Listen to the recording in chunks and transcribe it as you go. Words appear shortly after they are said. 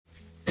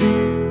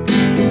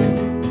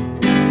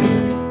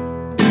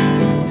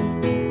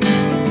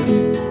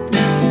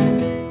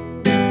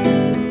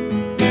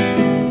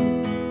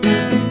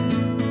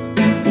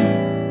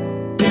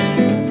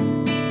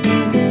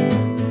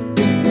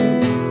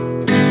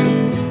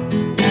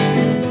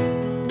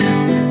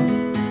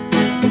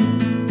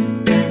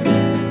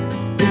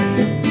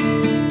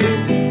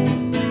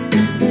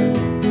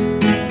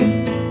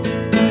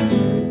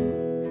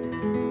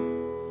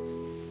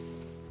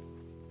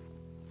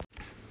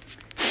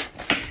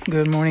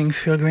Good morning,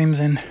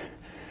 pilgrims and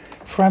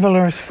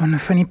travelers from the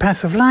funny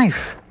path of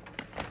life.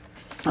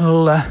 A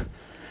little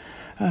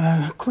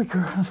quicker.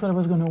 I thought I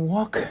was going to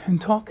walk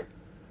and talk,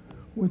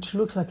 which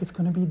looks like it's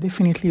going to be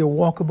definitely a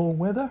walkable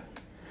weather.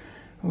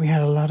 We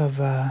had a lot of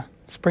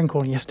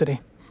sprinkle yesterday.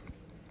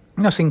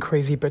 Nothing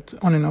crazy, but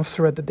on and off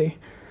throughout the day.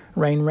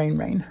 Rain, rain,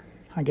 rain.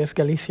 I guess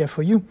Galicia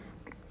for you.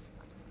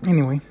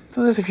 Anyway,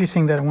 so there's a few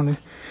things that I want to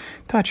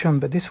touch on,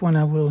 but this one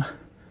I will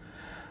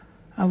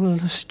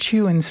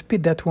stew and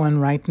spit that one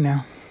right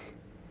now.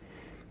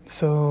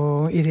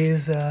 So it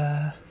is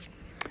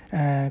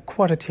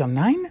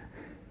 9:15,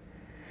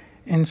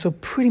 and so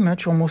pretty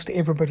much almost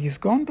everybody is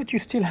gone, but you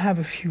still have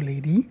a few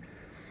lady.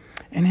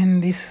 And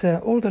then this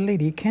older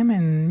lady came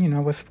and, I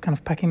was kind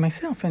of packing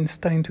myself and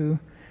starting to,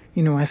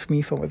 ask me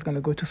if I was going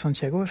to go to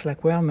Santiago. I was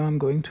like, well, no, I'm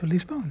going to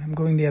Lisbon. I'm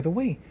going the other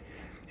way.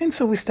 And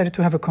so we started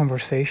to have a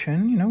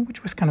conversation,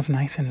 which was kind of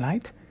nice and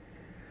light.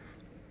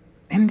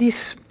 And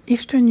this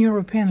Eastern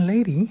European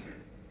lady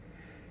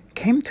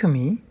came to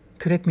me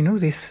to let me know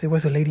there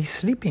was a lady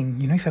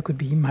sleeping, if I could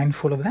be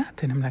mindful of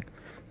that. And I'm like,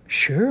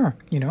 sure,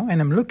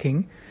 and I'm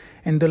looking,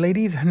 and the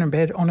lady is on her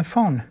bed on a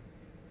phone.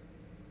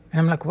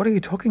 And I'm like, what are you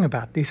talking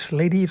about? This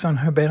lady is on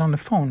her bed on the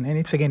phone. And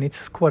it's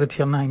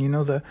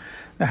 9:15,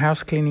 the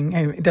house cleaning.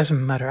 It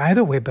doesn't matter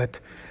either way, but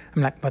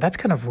I'm like, well, that's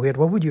kind of weird.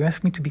 Why would you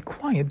ask me to be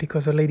quiet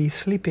because the lady is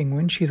sleeping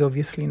when she's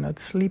obviously not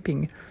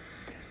sleeping?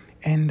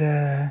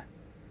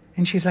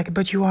 And she's like,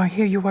 but you are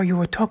here, you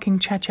were talking,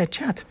 chat.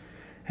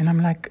 And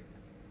I'm like,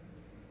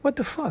 what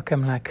the fuck?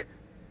 I'm like,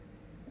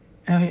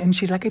 and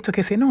she's like, it's okay.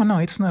 I say, no,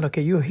 it's not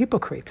okay. You're a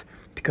hypocrite.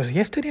 Because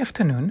yesterday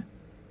afternoon,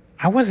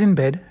 I was in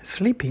bed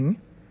sleeping.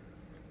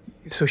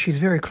 So she's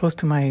very close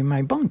to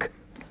my bunk.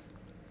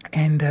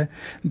 And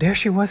there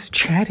she was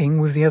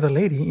chatting with the other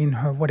lady in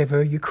her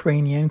whatever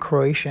Ukrainian,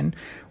 Croatian,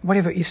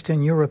 whatever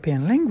Eastern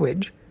European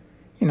language,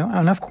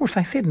 and of course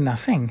I said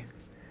nothing.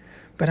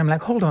 But I'm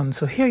like, hold on,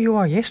 so here you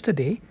are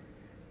yesterday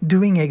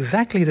doing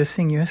exactly the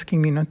thing you're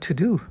asking me not to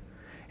do.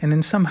 And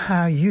then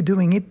somehow you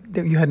doing it,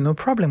 you had no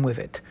problem with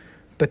it.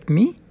 But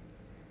me,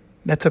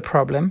 that's a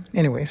problem.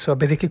 Anyway, so I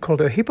basically called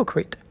her a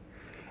hypocrite.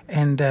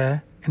 And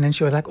then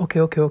she was like,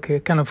 okay,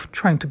 kind of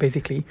trying to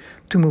basically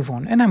to move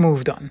on. And I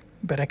moved on.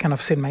 But I kind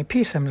of said my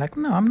piece. I'm like,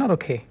 no, I'm not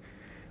okay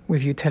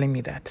with you telling me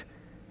that.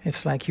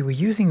 It's like you were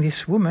using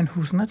this woman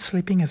who's not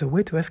sleeping as a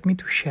way to ask me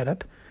to shut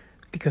up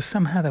because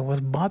somehow that was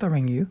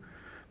bothering you.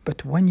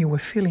 But when you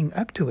were feeling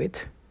up to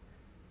it,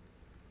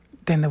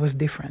 then that was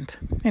different.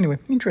 Anyway,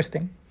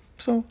 interesting.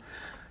 So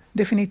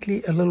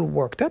definitely a little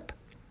worked up.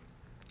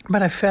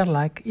 But I felt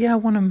like, I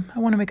want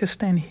to make a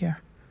stand here.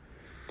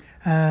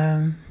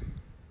 I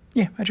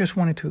just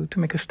wanted to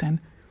make a stand.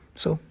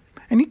 So,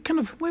 and it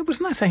was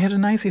nice. I had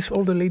this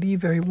older lady,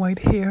 very white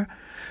hair.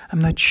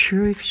 I'm not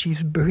sure if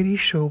she's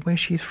British or where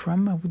she's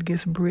from. I would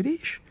guess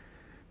British.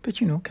 But,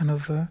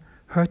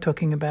 her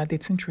talking about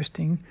it's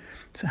interesting.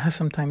 So how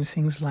sometimes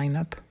things line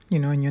up,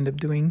 and you end up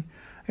doing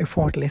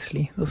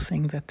effortlessly those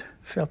things that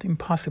felt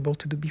impossible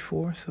to do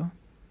before. So,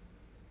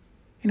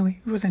 anyway,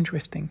 it was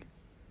interesting.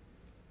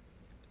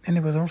 And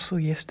there was also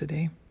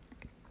yesterday,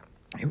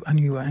 I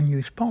knew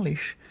he's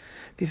Polish,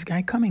 this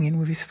guy coming in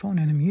with his phone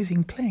and a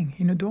music playing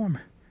in a dorm.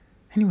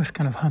 And he was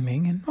kind of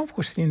humming, and of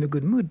course in a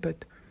good mood,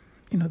 but,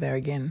 there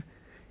again,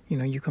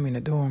 you come in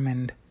a dorm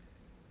and,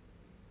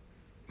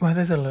 well,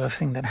 there's a lot of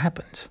things that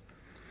happens.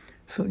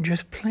 So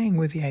just playing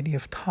with the idea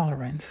of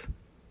tolerance.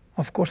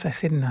 Of course, I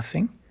said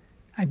nothing.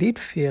 I did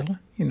feel,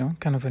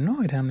 kind of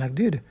annoyed. And I'm like,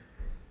 dude,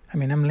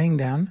 I'm laying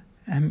down,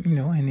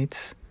 and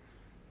it's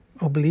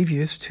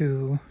oblivious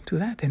to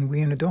that. And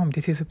we're in a dorm.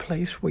 This is a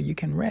place where you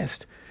can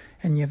rest.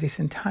 And you have this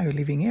entire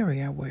living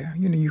area where,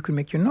 you could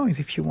make your noise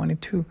if you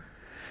wanted to.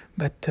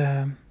 But,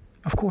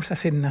 of course, I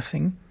said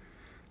nothing.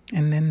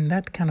 And then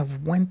that kind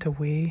of went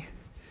away.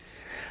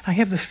 I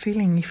have the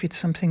feeling if it's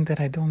something that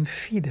I don't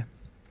feed,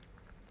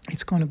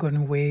 it's going to go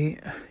away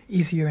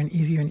easier and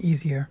easier and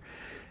easier,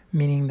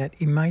 meaning that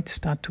it might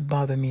start to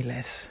bother me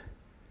less.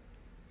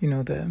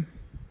 The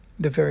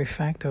very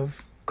fact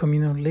of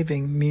communal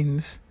living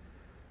means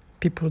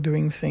people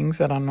doing things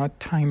that are not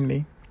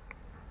timely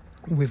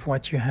with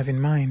what you have in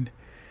mind,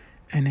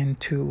 and then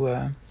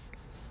to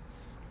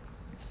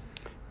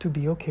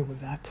be okay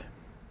with that.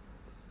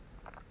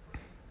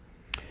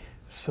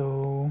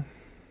 So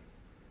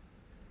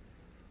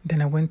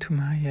then I went to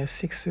my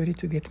 6:30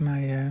 to get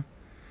my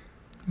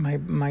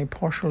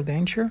partial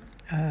denture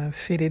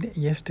fitted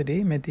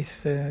yesterday. Met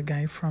this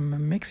guy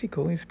from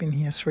Mexico. He's been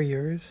here 3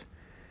 years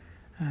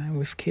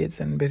with kids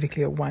and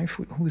basically a wife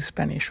who's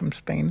Spanish from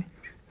Spain.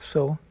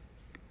 So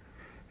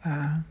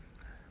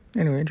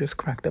anyway, just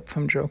cracked up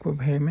some joke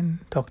with him and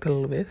talked a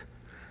little bit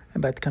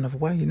about kind of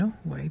why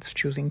it's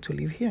choosing to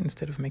live here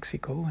instead of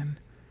Mexico, and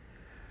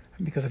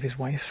because of his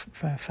wife's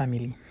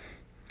family.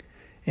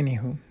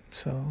 Anywho,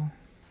 so,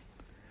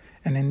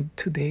 and then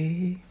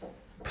today,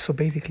 so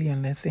basically,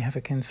 unless they have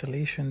a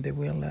cancellation, they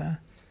will,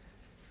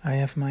 I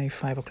have my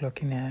 5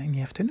 o'clock in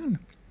the afternoon.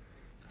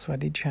 So I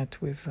did chat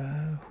with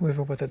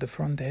whoever was at the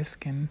front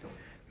desk, and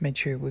made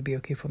sure it would be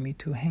okay for me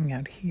to hang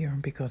out here,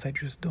 because I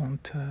just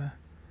don't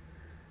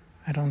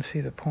I don't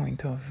see the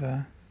point of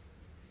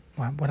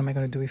well, what am I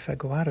going to do if I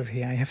go out of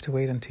here? I have to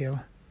wait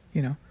until,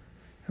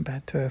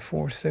 about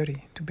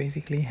 4:30 to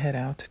basically head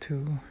out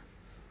to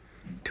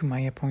my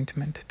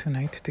appointment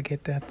tonight to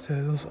get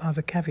those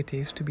other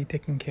cavities to be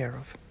taken care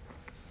of.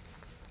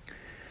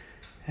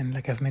 And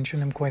like I've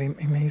mentioned, I'm quite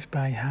amazed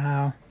by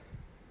how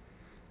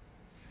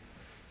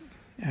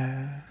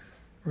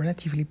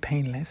relatively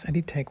painless. I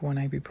did take one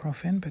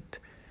ibuprofen, but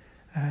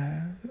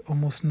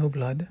almost no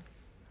blood.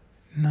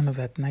 None of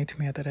that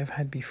nightmare that I've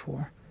had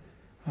before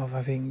of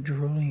having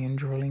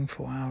drooling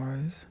for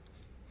hours.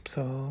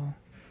 So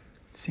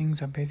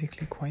things are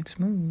basically quite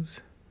smooth.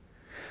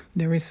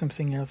 There is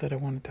something else that I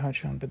want to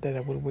touch on, but that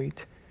I will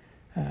wait.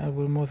 I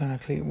will more than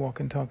likely walk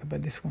and talk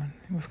about this one.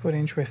 It was quite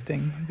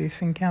interesting.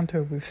 This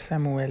encounter with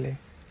Samuele.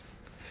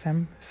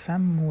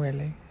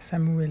 Samuele.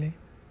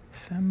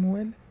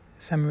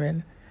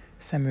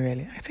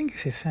 I think you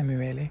say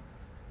Samuele.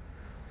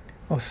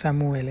 Or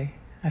Samuele.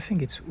 I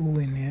think it's U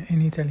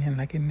in Italian,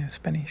 like in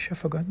Spanish. I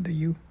forgot the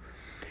U.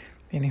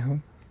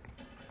 Anywho.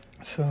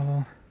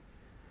 So,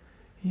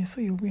 yeah,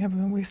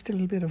 we still a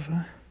little bit of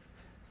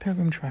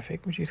pilgrim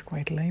traffic, which is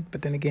quite late.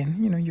 But then again,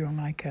 you're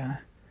like,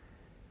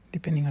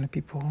 depending on the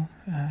people,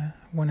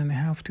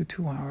 1.5 to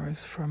 2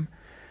 hours from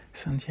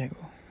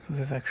Santiago. So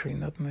there's actually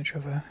not much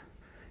of a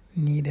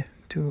need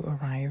to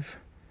arrive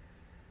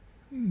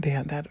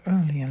there that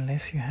early,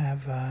 unless you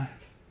have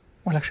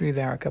well, actually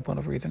there are a couple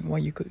of reasons why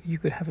you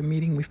could have a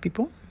meeting with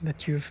people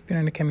that you've been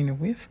on the Camino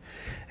with,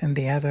 and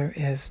the other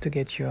is to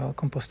get your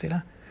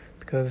Compostela,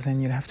 because then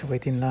you'll have to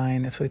wait in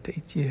line, so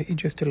it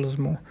just allows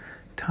more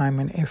time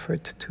and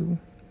effort to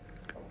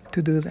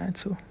do that.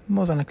 So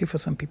more than likely for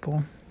some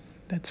people,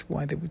 that's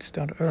why they would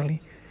start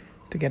early,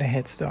 to get a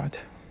head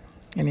start.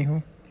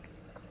 Anywho,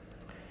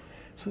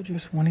 so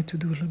just wanted to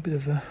do a little bit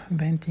of a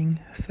venting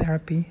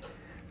therapy,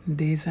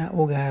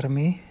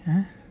 desahogarme,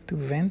 to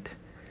vent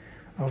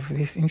of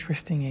this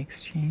interesting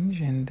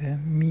exchange, and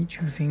me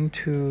choosing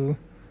to,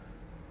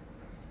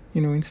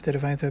 instead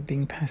of either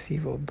being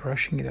passive or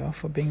brushing it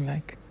off or being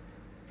like,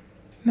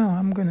 no,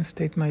 I'm going to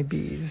state my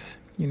B's.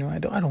 I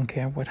don't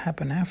care what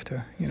happened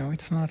after.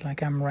 It's not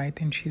like I'm right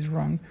and she's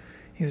wrong.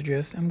 It's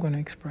just I'm going to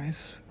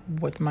express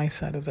what my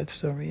side of that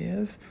story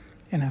is,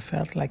 and I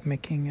felt like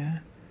making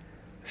a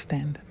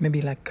stand,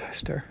 maybe like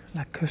Custer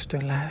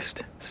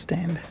last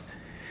stand.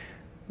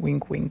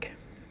 Wink, wink.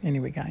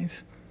 Anyway,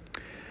 guys.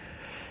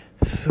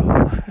 So,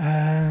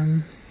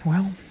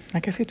 well,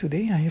 like I said,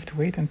 today I have to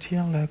wait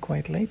until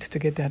quite late to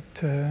get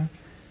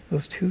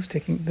those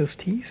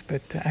teas,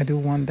 but I do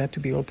want that to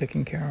be all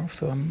taken care of.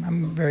 So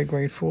I'm very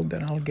grateful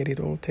that I'll get it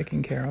all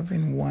taken care of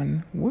in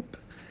one whoop.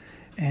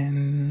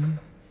 And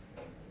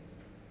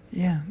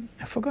yeah,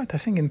 I forgot. I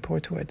think in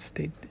Porto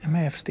I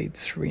may have stayed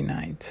 3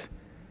 nights,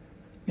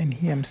 and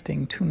here I'm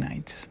staying 2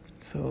 nights.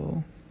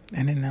 So,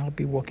 and then I'll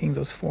be walking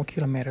those 4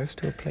 kilometers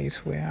to a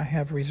place where I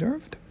have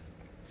reserved.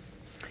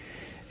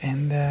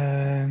 And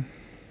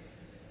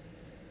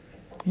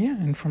yeah,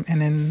 and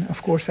then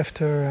of course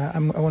after I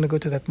want to go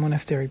to that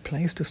monastery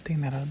place to stay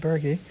in that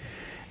albergue,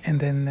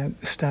 and then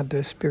start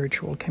the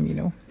spiritual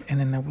Camino, and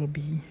then I will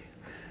be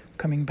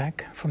coming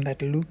back from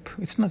that loop.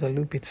 It's not a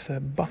loop; it's a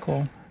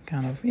buckle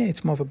kind of. Yeah,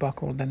 it's more of a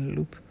buckle than a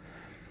loop,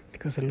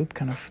 because a loop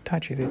kind of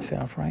touches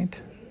itself,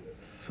 right?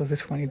 So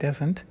this one it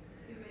doesn't.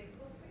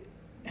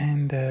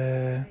 And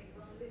then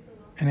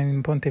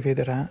in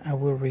Pontevedra I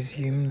will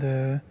resume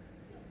the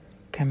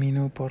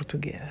Camino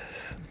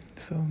Portugues.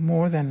 So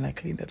more than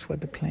likely that's what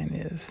the plan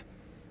is.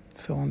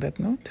 So on that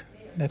note,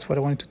 that's what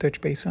I wanted to touch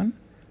base on.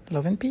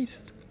 Love and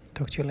peace.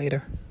 Talk to you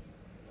later.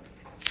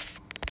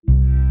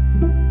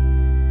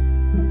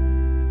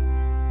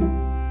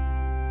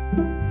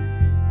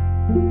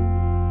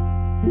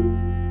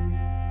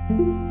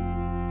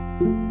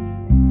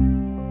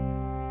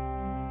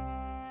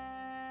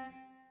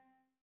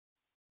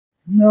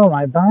 No,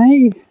 my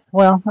bye.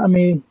 Well, I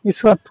mean,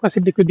 this one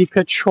possibly could be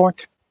cut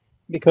short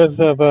because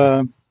of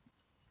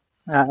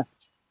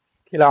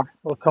Pilar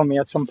will call me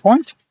at some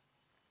point.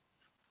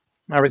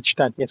 I reached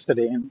out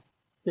yesterday and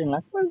being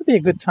like, well, it'd be a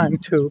good time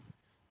to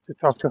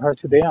talk to her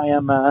today. I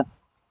am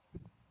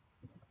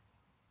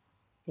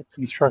get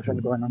construction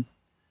going on.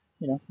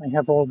 I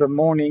have all the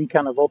morning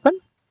kind of open.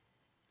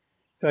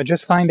 So I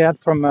just find out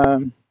from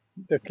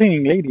the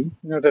cleaning lady,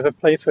 there's a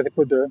place where they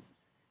put the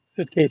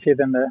suitcases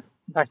and the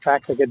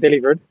backpacks that get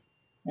delivered.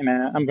 And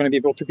I'm going to be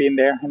able to be in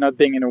there and not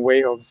being in a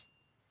way of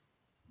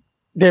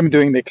them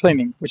doing the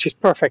cleaning, which is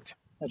perfect.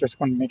 I just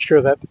want to make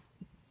sure that,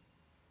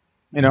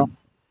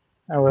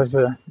 I was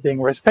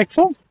being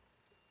respectful.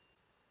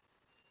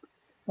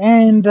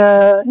 And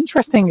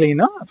interestingly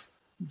enough,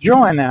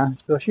 Joanna,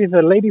 so she's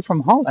a lady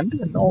from Holland,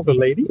 an older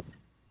lady,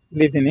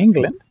 lived in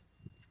England.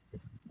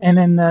 And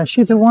then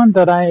she's the one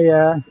that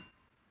I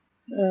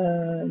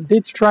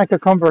did strike a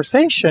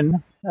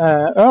conversation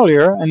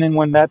earlier. And then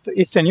when that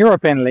Eastern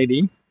European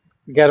lady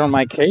got on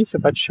my case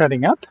about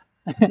shutting up,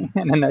 and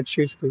then I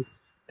choose to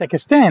take a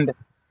stand.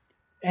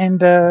 And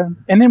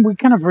then we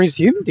kind of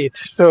resumed it.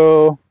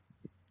 So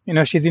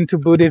she's into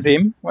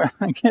Buddhism. Well,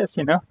 I guess,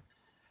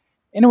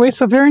 Anyway,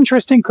 so very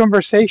interesting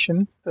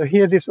conversation. So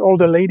here's this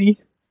older lady,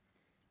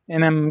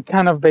 and I'm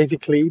kind of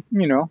basically,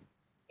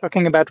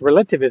 talking about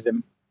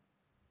relativism,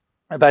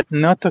 about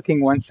not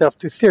taking oneself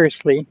too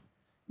seriously,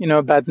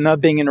 about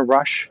not being in a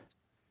rush,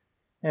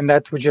 and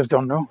that we just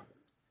don't know.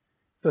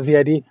 So the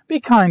idea, be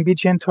kind, be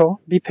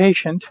gentle, be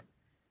patient,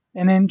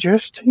 and then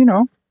just,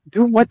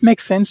 do what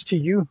makes sense to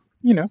you,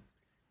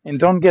 and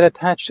don't get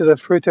attached to the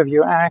fruit of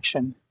your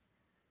action,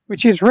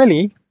 which is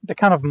really the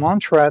kind of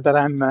mantra that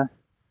I'm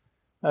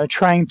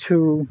trying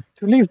to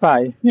live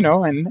by,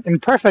 and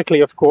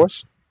imperfectly, of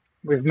course,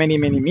 with many,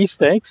 many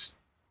mistakes.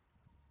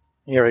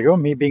 Here we go.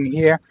 Me being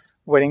here,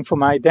 waiting for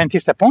my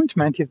dentist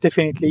appointment is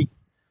definitely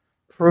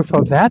proof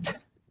of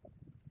that.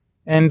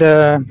 And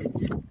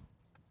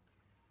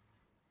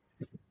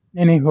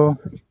anywho,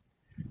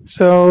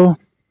 so,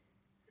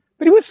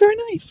 but it was very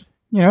nice.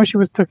 She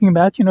was talking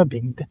about,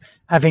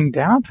 having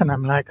doubt, and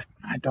I'm like,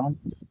 I don't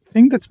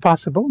think that's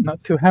possible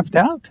not to have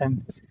doubt.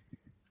 And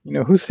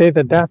who says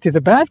that doubt is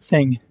a bad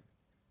thing?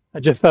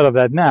 I just thought of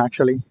that now,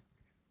 actually.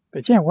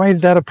 But yeah, why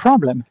is that a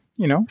problem?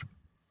 Yeah,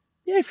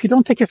 if you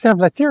don't take yourself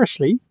that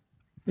seriously,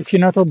 if you're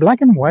not all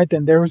black and white,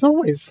 then there is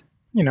always,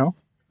 you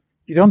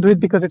don't do it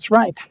because it's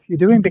right. You're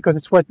doing it because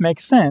it's what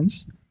makes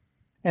sense.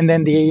 And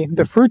then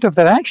the fruit of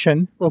that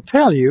action will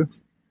tell you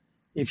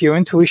if your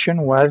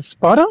intuition was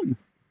spot on,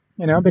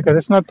 because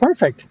it's not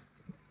perfect.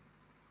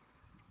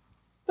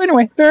 So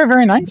anyway, very,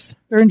 very nice,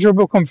 very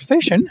enjoyable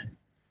conversation,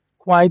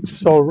 quite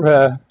soul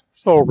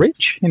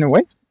rich in a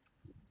way.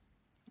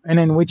 And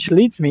then which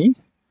leads me,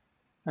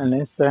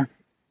 unless,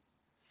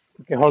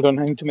 okay, hold on,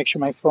 I need to make sure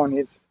my phone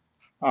is,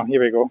 oh,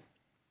 here we go.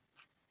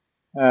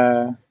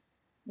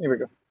 Here we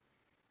go.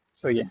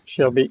 So yeah,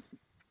 she'll be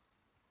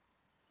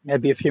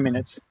maybe a few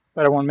minutes,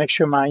 but I want to make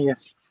sure my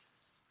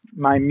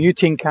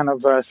muting kind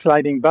of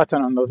sliding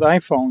button on those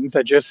iPhones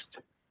are just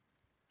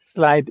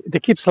they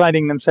keep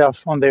sliding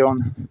themselves on their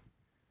own.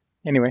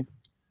 Anyway,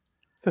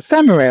 so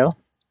Samuel,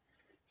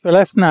 so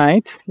last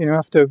night,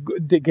 after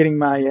getting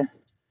my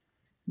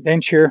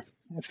denture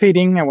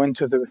feeding, I went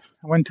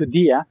to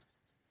Dia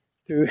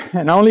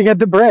and I only got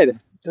the bread.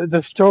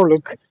 The store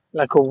looked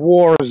like a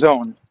war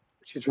zone,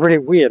 which is really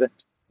weird.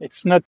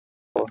 It's not.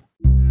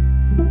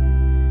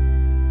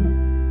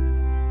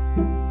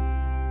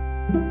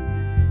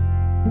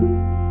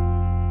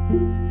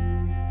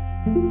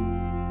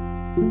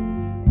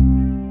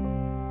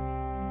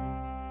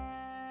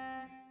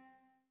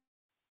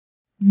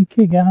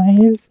 Okay,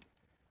 guys,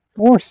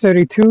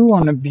 4:32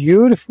 on a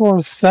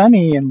beautiful,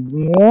 sunny,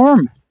 and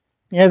warm.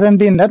 It hasn't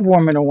been that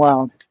warm in a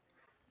while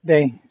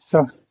day.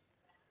 So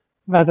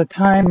by the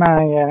time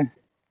I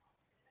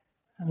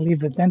leave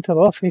the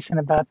dental office in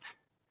about,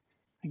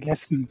 I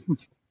guess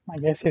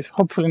it's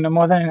hopefully no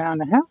more than an hour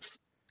and a half.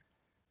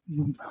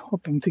 I'm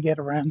hoping to get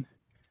around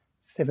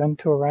 7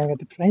 to arrive at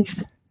the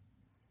place.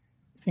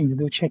 I think they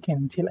do check in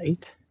until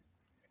 8.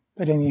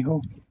 But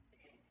anywho,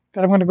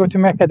 but I'm going to go to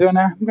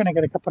Mercadona. I'm going to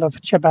get a couple of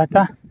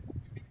ciabatta.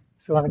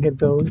 So I'll get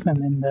those,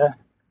 and then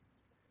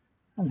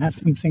I'll have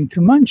something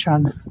to munch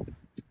on,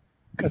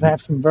 because I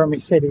have some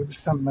vermicelli with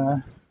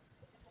some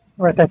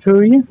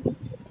ratatouille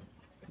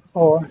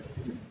for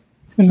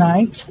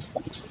tonight.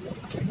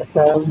 But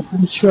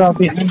I'm sure I'll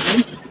be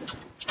hungry.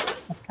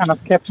 I've kind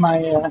of kept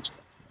my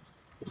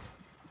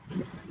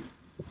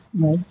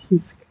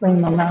he's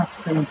cleaning my mouth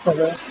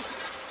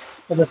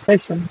for the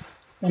session.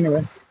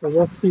 Anyway, so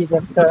we'll see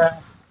what.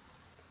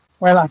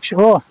 Well,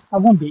 actually, I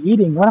won't be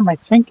eating. What am I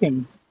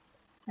thinking?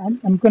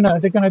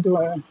 They're gonna do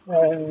a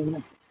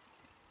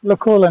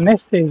local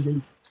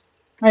anesthesia.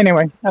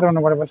 Anyway, I don't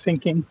know what I was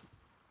thinking,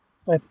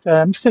 but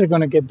I'm still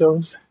gonna get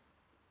those.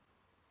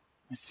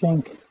 I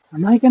think.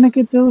 Am I gonna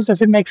get those?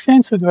 Does it make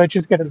sense, or do I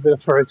just get a bit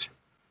of fruit?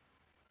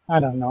 I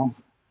don't know.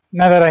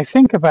 Now that I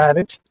think about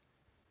it,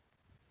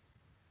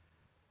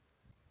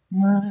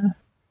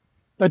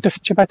 but the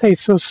ciabatta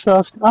is so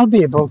soft, I'll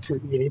be able to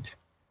eat it.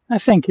 I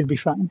think it'll be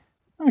fine.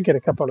 I'll get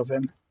a couple of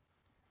them.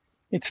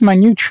 It's my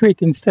new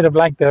treat instead of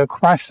like the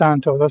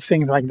croissant or those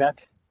things like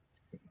that,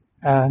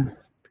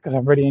 because I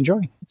really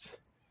enjoy it.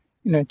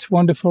 It's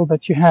wonderful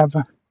that you have.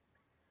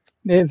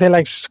 They're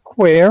like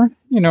square.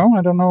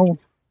 I don't know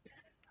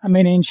how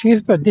many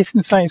inches, but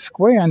decent size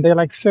square, and they're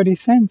like 30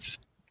 cents.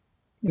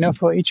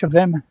 For each of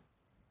them.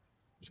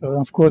 So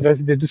of course,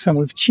 as they do some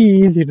with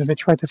cheese, they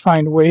try to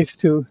find ways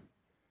to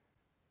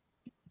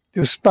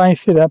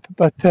spice it up.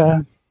 But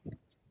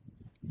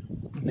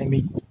let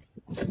me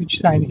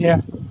switch side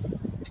here.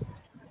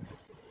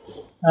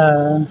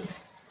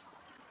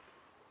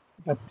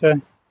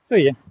 So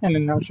yeah, and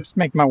then I'll just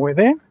make my way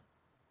there.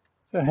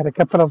 So I had a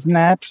couple of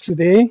naps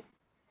today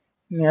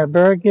near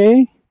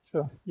Bergay.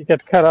 So you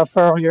got cut off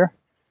earlier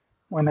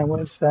when I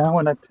was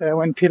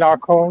when Pilar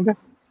called.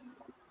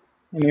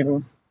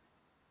 Anywho,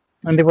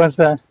 and it was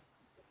as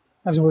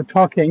we were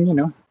talking,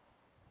 it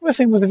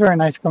was a very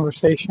nice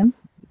conversation.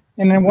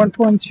 And at one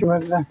point she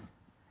was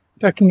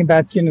talking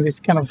about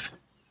this kind of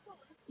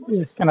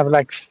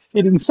like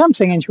feeling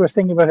something, and she was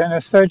thinking about in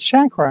a third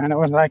chakra, and I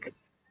was like,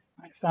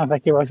 I Sounds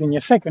like it was in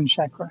your second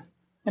chakra.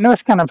 And I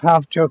was kind of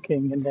half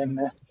joking, and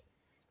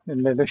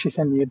then she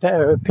sent me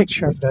a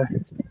picture of the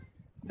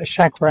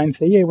chakra and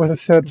said, yeah, it was a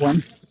third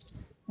one,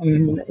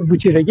 and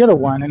which is a yellow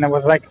one. And I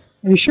was like,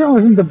 are you sure it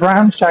wasn't the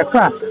brown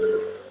chakra?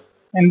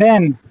 And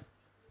then,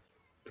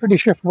 pretty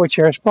sure for what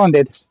she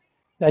responded,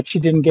 that she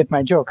didn't get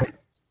my joke.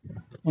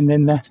 And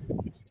then that's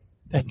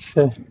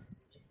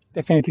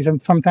definitely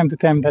from time to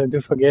time that I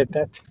do forget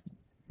that.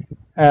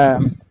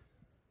 Um,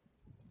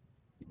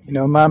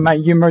 my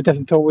humor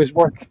doesn't always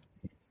work.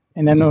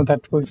 And I know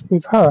that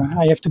with her,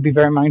 I have to be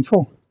very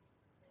mindful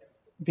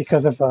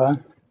because of,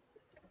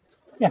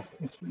 yeah,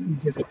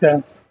 it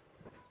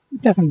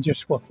doesn't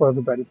just work for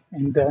everybody.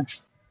 And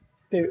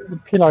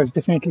Pilar is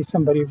definitely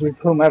somebody with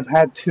whom I've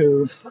had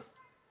to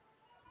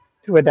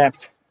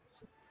adapt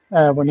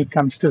when it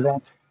comes to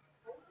that.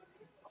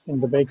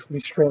 And the bakery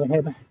straight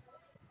ahead.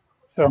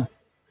 So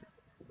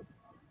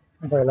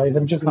I realize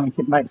I'm just going to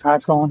keep my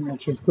pack on and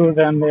just go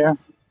down there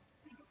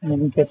and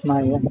then get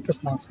my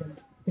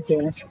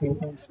gas.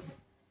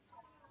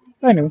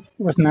 So anyway,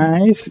 it was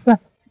nice. And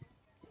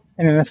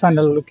then I found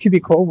a little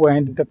cubicle where I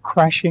ended up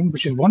crashing,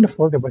 which is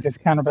wonderful. There was this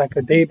kind of like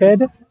a day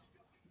bed,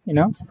 you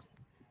know,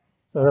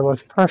 so that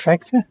was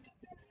perfect.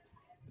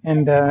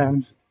 And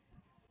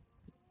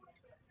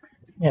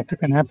yeah, I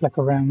took a nap like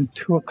around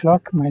 2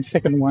 o'clock, my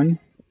second one.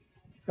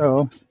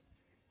 So,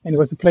 and it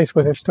was the place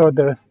where they stored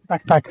the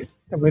backpack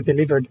that we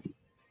delivered.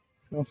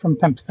 So from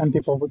time to time,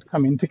 people would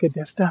come in to get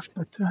their stuff,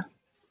 but I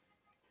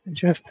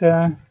just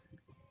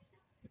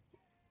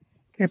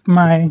kept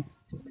my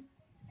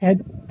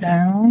head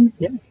down.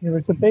 Yeah, here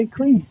is the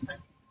bakery.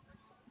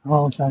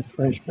 Oh, that's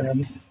fresh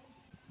bread.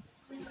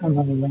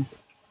 Unbelievable.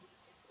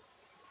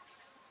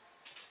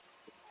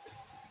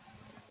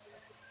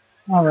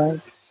 All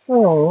right,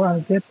 so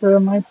I'll get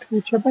my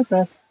picture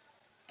backpack.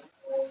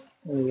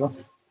 There we go.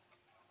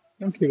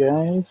 Thank you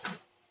guys.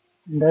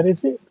 And that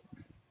is it.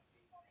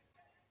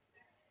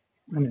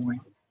 Anyway,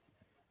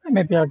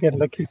 maybe I'll get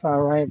lucky if I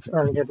arrive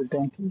early at the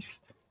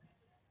dentist.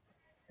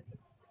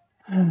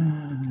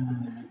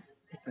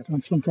 I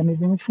don't think I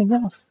need anything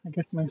else. I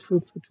got my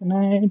food for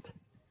tonight.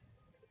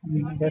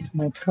 And I got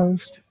my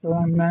toast. So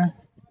I'm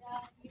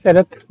set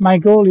up. My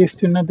goal is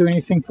to not do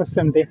anything for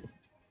Sunday.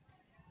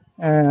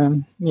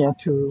 Yeah,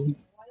 to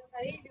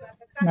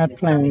not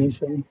plan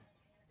anything.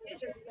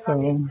 So,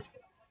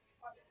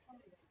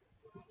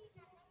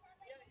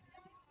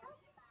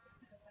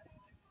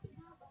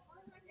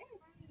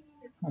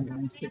 hold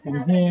on a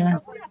second here.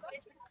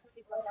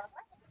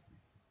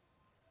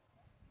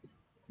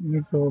 Let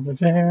me go over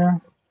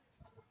there.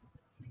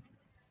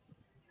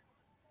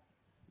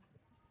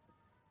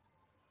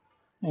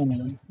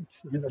 Anyway,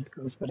 let's see how that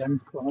goes. But I'm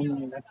going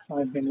in like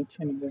 5 minutes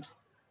anyway.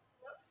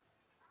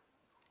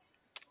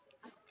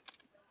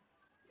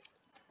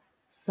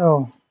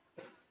 So,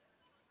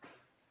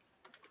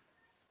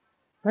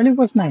 really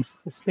was nice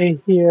to stay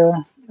here.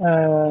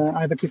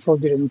 Either people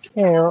didn't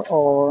care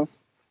or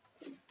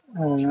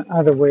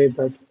other way,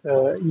 but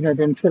I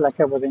didn't feel like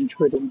I was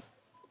intruding.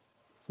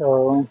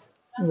 So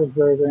it was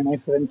very, very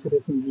nice for them to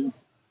let me be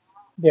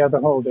there the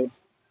whole day.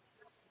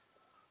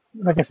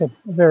 Like I said,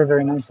 very,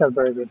 very nice,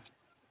 very good.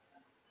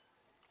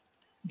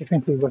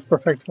 Definitely was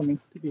perfect for me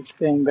to be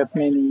staying that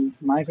many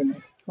miles in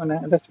it.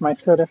 That's my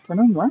third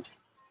afternoon, right?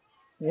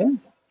 Yeah,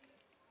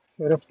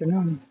 third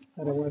afternoon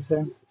that I was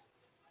there.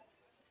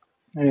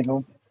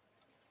 Anyhow,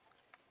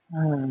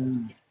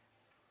 I'm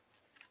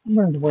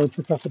going to wait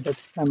to talk about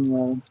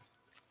some.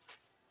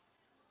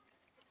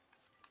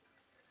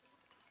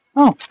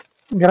 Oh,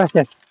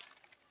 gracias.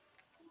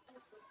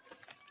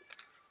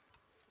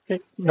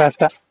 Okay,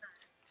 basta.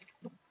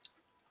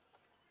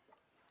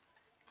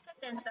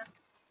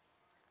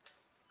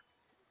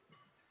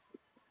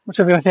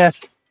 Muchas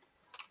gracias.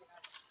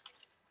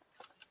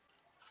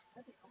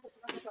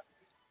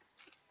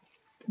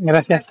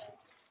 Gracias.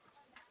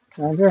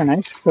 Very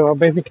nice. So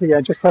basically,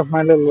 I just have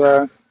my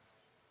little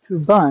two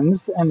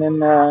buns, and then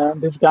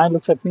this guy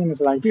looks at me and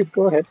is like, "Dude,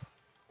 go ahead."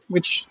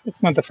 Which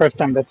it's not the first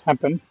time that's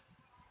happened.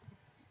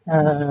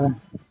 Uh,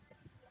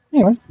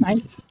 anyway,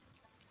 nice.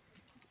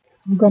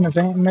 I'm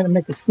gonna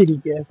make a city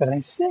guess, but I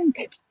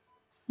think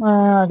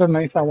I don't know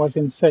if I was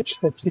in such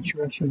that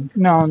situation.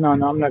 No, no,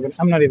 no. I'm not gonna.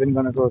 I'm not even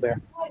gonna go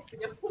there.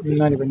 I'm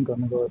not even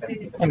gonna go there.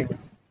 Anyway,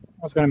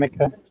 I was gonna make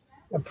a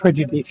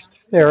prejudiced,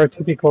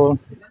 stereotypical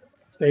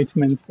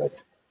statement, but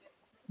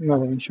I'm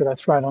not even sure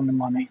that's right on the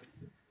money.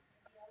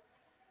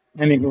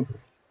 Anywho,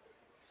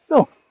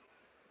 so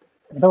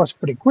that was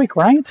pretty quick,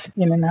 right?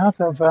 In and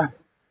out of a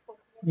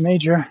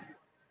major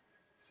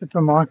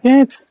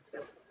supermarket.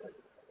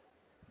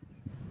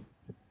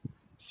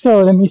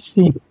 So let me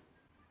see.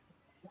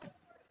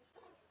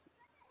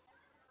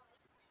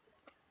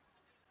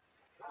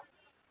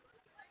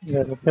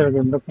 There's a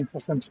pilgrim looking for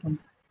something.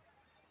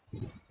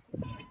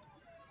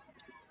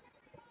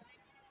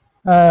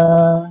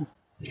 I'm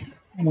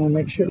gonna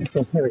make sure.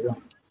 Okay, here we go.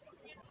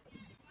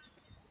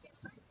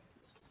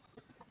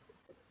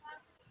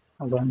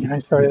 Hold on,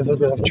 guys. Sorry, there's a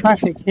bit of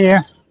traffic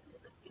here.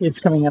 Kids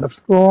coming out of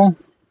school.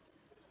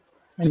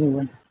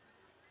 Anyway,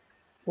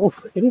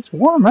 Oof, it is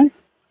warm, right?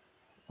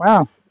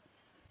 Wow,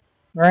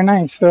 very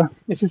nice. So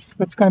this is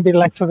what's going to be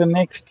like for the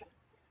next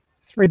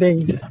 3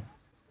 days.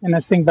 And I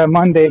think by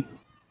Monday,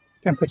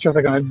 temperatures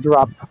are going to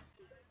drop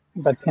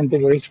about 10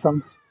 degrees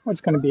from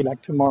what's going to be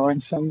like tomorrow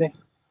and Sunday.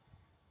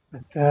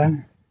 But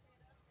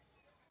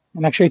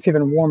and actually, it's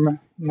even warmer.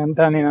 And I'm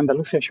down in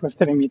Andalusia. She was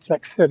telling me it's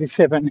like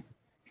 37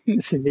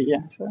 in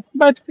Sevilla. So,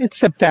 but it's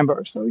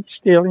September, so it's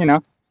still,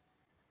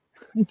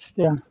 it's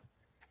still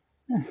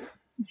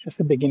it's just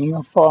the beginning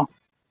of fall.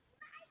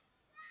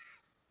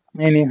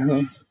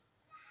 Anywho,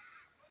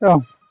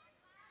 so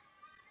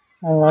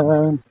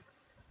uh,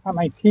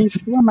 my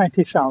teeth, well, my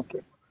teeth are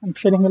okay. I'm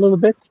feeling a little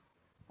bit.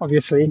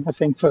 Obviously, I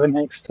think for the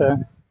next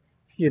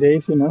few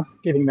days,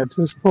 getting the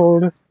tooth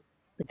pulled,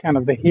 the kind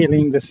of the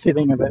healing, the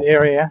sealing of the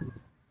area,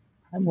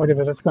 and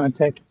whatever that's going to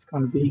take, it's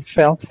going to be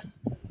felt.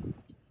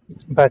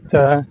 But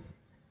yeah,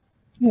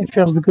 it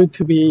feels good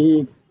to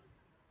be.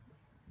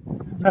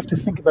 I have to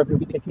think about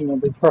maybe taking a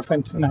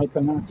ibuprofen tonight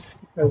or not,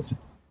 because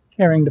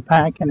carrying the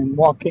pack and then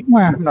walking,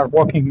 well, I'm not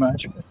walking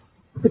much,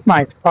 but it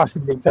might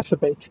possibly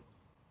exacerbate.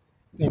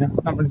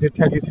 Normally they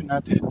tell you to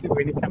not do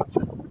any kind of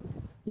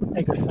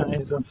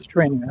exercise or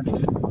strenuous.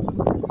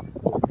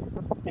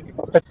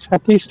 Anyway, but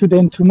at least today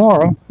and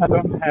tomorrow, I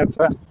don't have,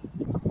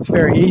 it's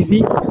very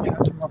easy.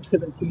 Tomorrow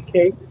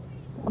 17K,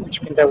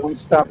 which means I won't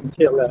stop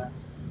until uh,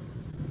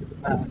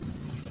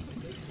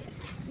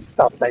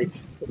 stop late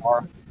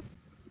tomorrow.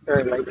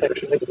 Very late,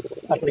 actually,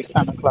 at least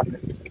 9 o'clock.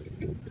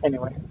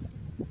 Anyway,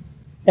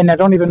 and I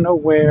don't even know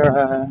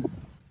where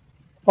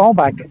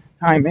fallback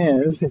time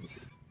is.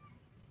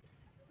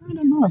 I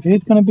don't know. Is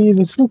it going to be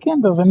this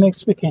weekend or the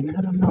next weekend?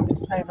 I don't know.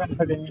 I haven't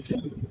heard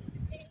anything.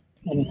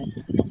 Anyway,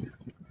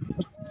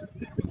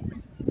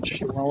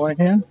 Chihuahua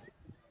here.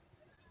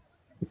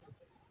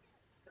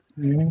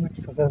 Anyway,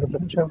 so there's a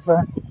bunch of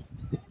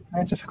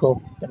it's a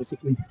school,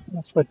 basically.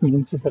 That's what it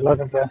means. There's a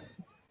lot of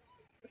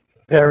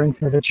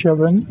parents with the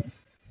children.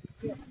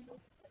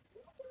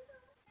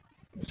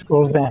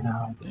 Schools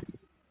out.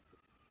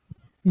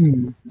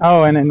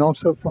 Oh, and then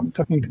also from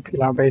talking to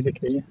Pilar,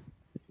 basically,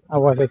 I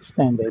was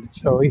extended.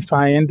 So if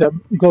I end up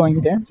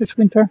going there this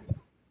winter,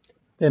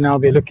 then I'll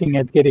be looking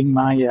at getting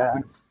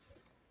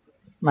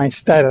my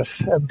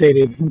status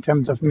updated in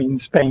terms of me in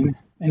Spain,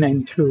 and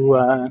then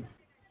to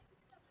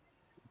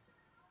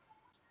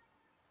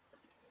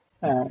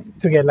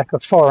get like a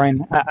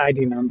foreign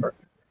ID number.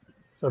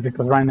 So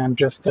because right now I'm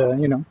just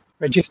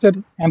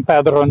registered,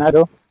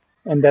 empadronado,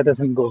 and that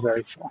doesn't go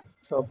very far.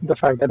 So the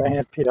fact that I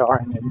have PR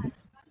and then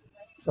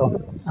so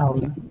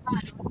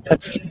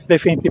that's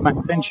definitely my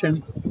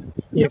intention.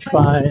 If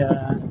I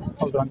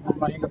hold on,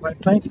 am I in the right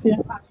place here?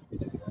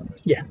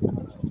 Yeah.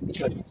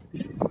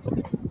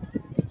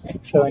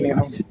 So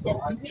anyhow,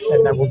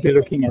 then I will be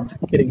looking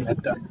at getting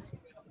that done.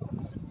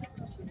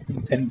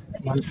 And then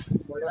once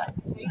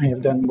I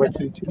have done what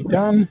needs to be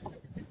done,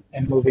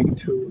 and moving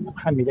to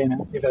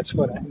Jamilena, if that's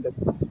what I end up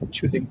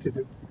choosing to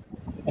do,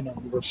 and then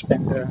we'll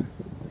spend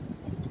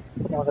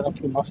more than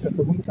likely most of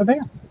the winter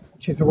there,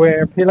 which is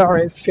where Pilar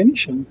is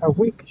finishing her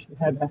week. She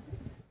had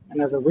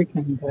another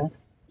weekend there.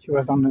 She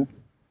was on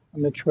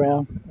the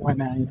trail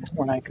when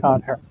I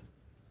caught her.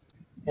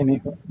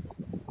 Anyway,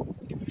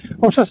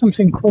 also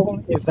something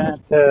cool is that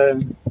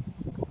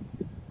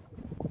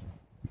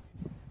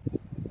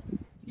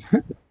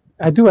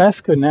I do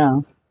ask her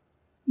now,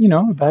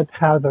 about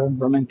how the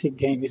romantic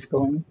game is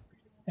going,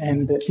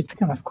 and it's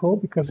kind of cool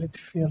because it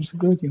feels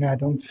good. I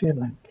don't feel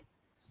like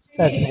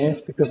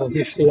sadness because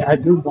obviously I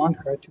do want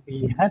her to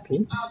be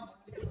happy.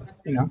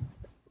 You know,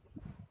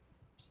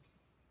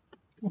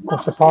 of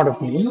course, a part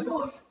of me.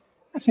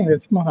 I think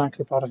that's more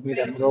likely part of me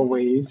that would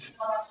always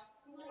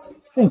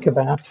think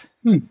about,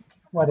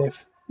 what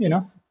if,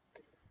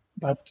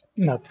 but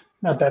not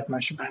that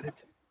much about it.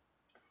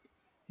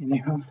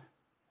 Anyhow,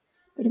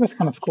 but it was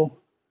kind of cool.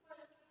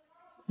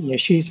 Yeah,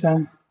 she's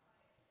going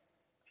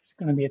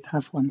to be a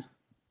tough one.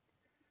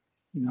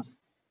 You know,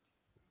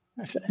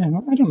 I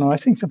don't know. I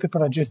think some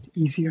people are just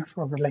easier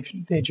for a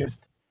relation. They're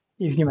just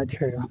easy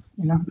material.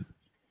 And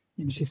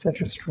she's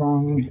such a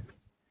strong,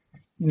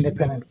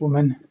 independent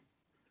woman,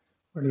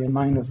 really a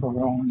mind of her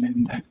own,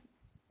 and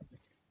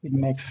it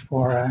makes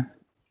for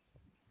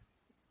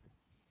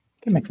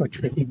can make for a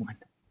tricky one,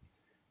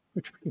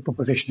 a tricky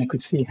proposition. I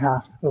could see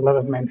how a lot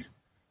of men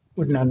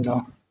would not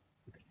know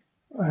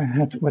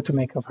what to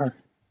make of her.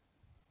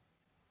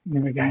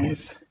 Anyway,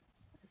 guys,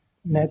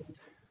 let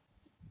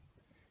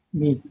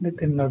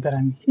them know that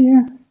I'm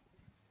here,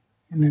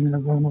 and then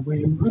I'll go on the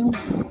waiting room.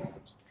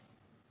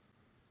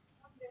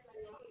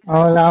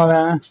 Hola,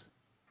 hola.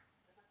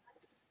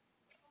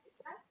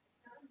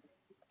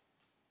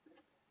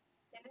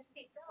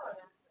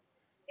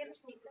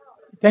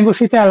 Tengo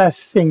cita a las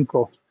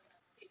 5.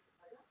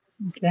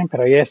 Okay,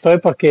 pero ya estoy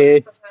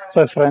porque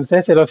soy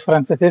francés y los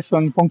franceses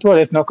son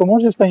puntuales, no como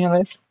los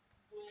españoles.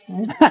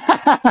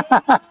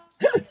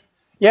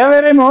 Ya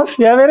veremos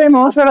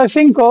a las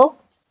 5.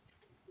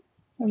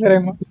 Ya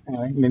veremos.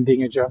 Anyway,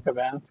 making a joke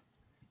about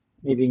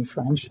me being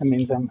French. That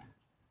means I'm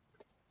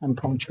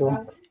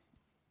punctual.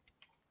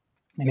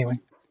 Anyway,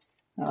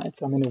 Alright,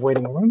 so I'm in the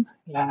waiting room.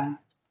 La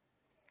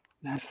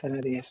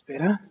sala de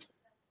espera.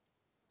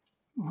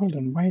 Hold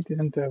on, why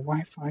didn't the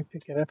Wi-Fi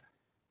pick it up?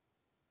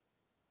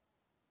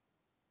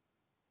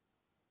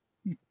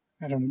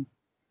 I don't know.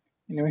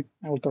 Anyway,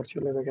 I will talk to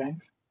you later, guys.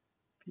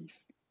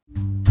 Peace.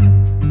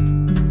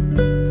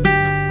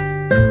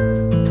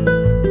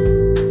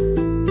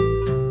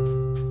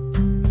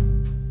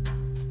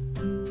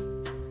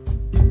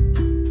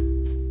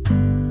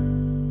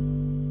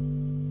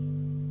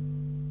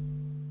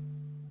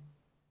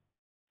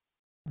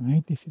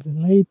 Alright, this is a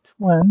late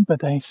one,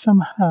 but I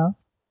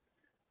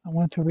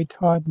want to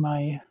retard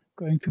my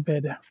going to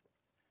bed.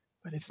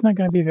 But it's not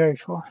going to be very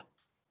far.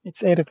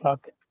 It's 8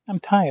 o'clock. I'm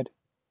tired.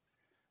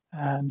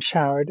 I'm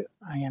showered.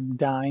 I am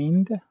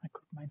dined. I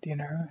cooked my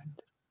dinner.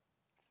 And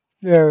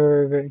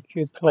very, very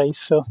cute place.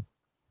 So, I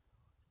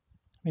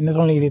mean, not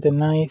only is it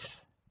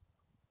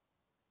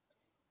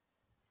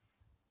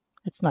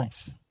it's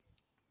nice.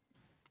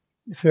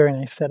 It's a very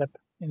nice setup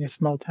in a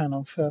small town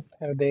of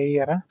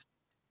Perdeira.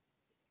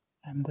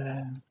 And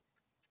I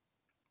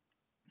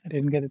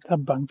didn't get a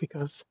top bunk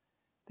because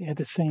they had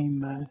the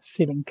same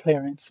ceiling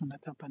clearance on the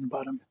top and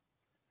bottom.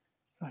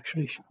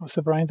 Actually, I was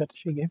surprised that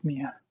she gave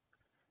me a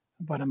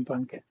bottom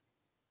bunk.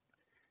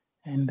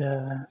 And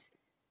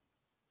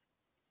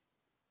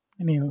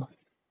anyhow,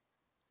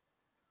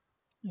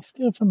 I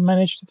still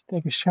managed to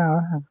take a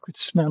shower. I could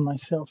smell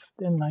myself.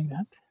 Didn't like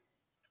that.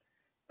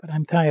 But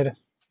I'm tired.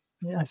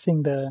 Yeah, I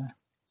think the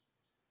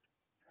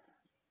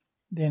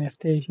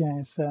anesthesia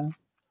is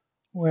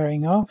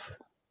wearing off.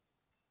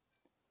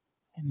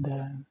 And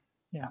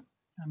yeah,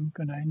 I'm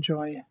gonna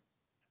enjoy a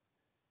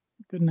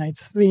good night's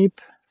sleep.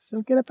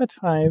 So get up at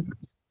 5.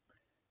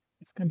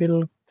 It's gonna be a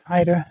little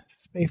tighter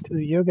space to do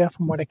yoga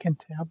from what I can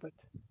tell, but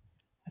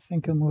I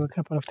think I'll move a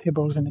couple of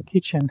tables in the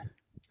kitchen.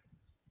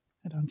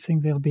 I don't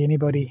think there'll be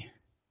anybody.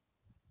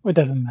 Well, it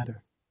doesn't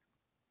matter.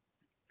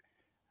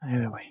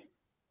 Either way,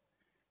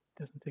 it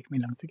doesn't take me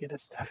long to get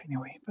that stuff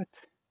anyway. But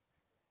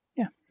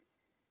yeah,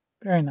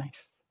 very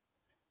nice.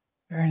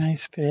 Very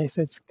nice place.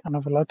 It's kind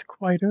of a lot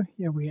quieter.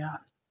 Here we are.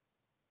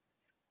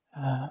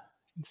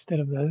 Instead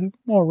of the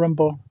more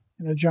rumble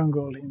in the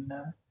jungle in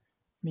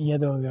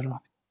Milladogoro.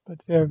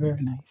 But very,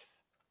 very nice.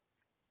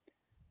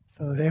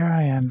 So there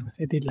I am.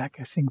 They did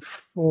like, I think,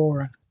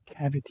 4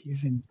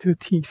 cavities in 2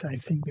 teeth. I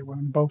think they were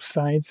on both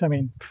sides. I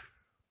mean,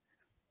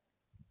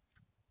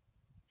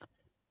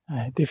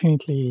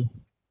 definitely,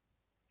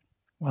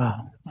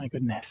 wow, my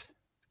goodness.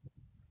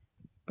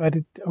 But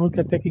it all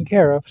got taken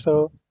care of.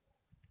 So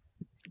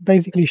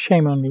basically,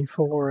 shame on me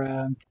for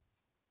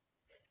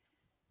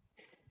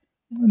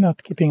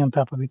not keeping on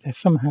top of it. I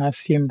somehow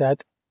assumed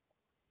that,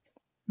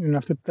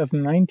 after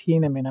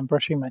 2019, I mean, I'm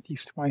brushing my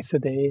teeth twice a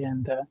day,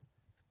 and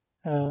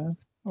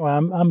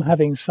well, I'm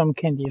having some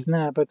candies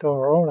now, but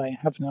overall, I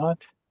have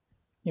not.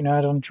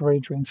 I don't really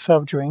drink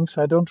soft drinks.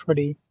 I don't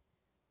really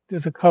do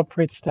the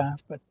corporate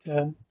stuff, but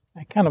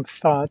I kind of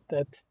thought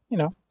that,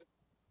 that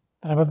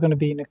I was going to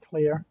be in a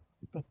clear.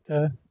 But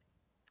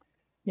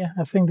yeah,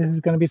 I think this is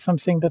going to be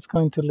something that's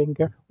going to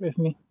linger with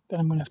me, that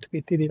I'm going to have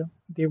to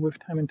deal with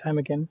time and time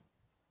again.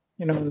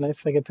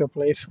 Unless I get to a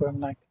place where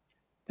I'm like,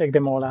 take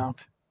them all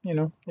out.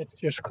 Let's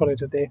just call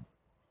it a day.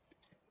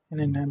 And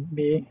then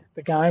be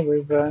the guy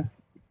with to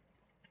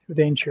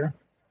danger.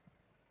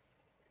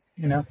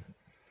 I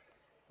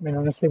mean,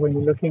 honestly, when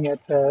you're looking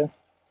at, well,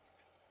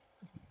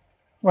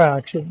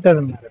 actually, it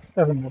doesn't matter. It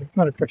doesn't matter. It's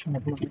not a question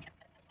of money.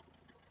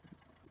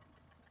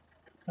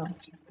 Oh,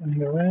 she's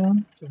turning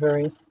around. It's a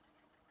very,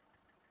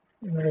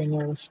 very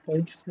narrow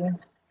space there.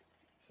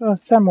 So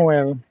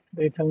Samuel,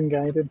 the Italian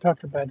guy, I didn't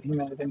talk about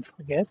him. I didn't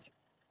forget.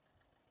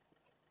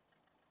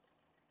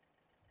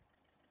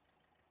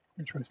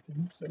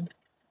 Interesting. So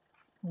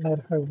let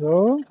her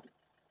go.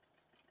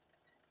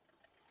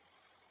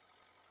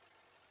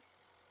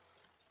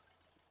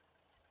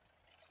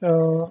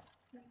 So,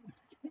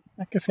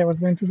 like I said, I was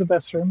going to the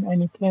bathroom,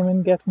 and he came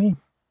and get me.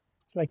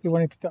 It's like he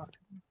wanted to talk to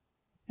me.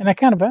 And I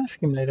kind of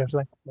asked him later. I was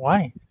like,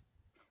 why?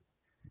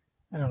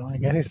 I don't know. I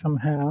guess he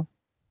somehow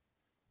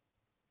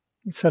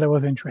he said it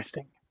was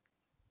interesting.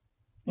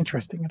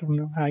 Interesting. I don't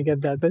know how I get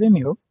that, but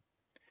anywho.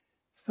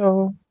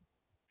 So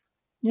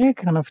yeah,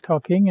 kind of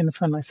talking, and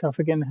found myself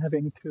again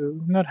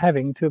not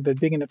having to, but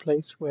being in a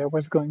place where I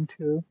was going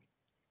to,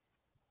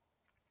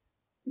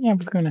 I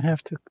was going to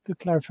have to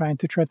clarify and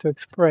to try to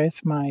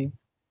express my,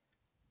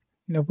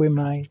 with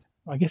my,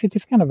 well, I guess it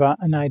is kind of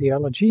an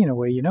ideology in a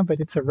way, but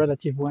it's a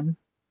relative one.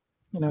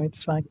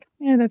 It's like,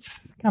 yeah, that's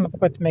kind of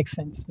what makes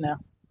sense now.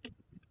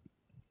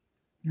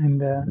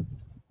 And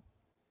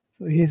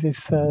so he's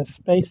this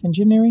space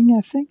engineering,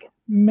 I think,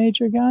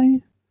 major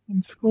guy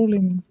in school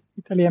in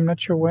Italy. I'm not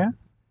sure where.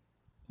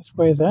 Just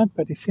where is that?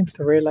 But he seems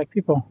to really like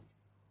people.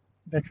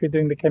 He's actually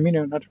doing the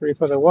Camino, not really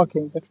for the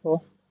walking, but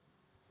for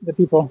the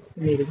people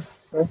meeting.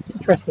 So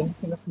interesting,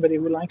 somebody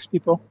who likes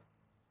people,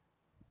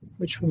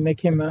 which will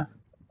make him a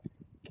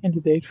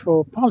candidate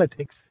for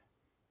politics.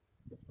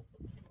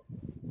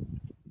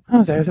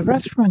 Oh, there's a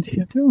restaurant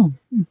here too.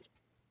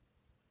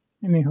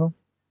 Anyhow,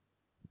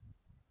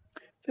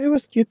 so it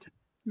was cute.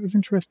 it was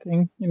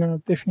interesting. You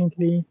know,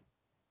 definitely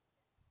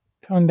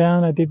toned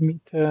down. I did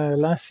meet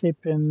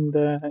Lassip and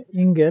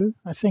Ingel.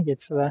 I think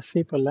it's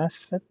Lassip or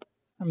Lassip.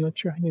 I'm not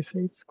sure how you say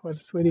it. It's quite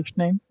a Swedish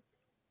name.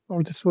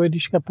 All the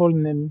Swedish couple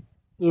and then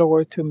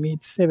lower to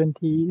mid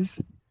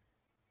 70s.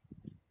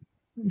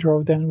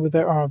 Drove down with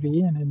their RV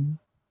and then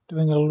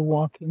doing a little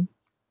walking.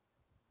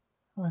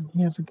 And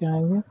here's a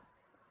guy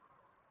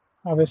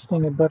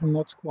harvesting a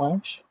butternut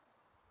squash.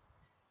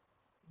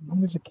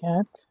 Here's a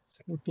cat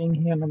sleeping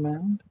here on the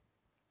mound.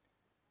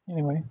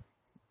 Anyway,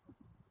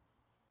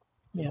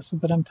 yes,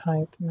 but I'm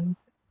tired tonight.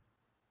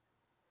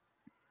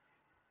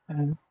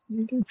 And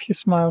a few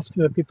smiles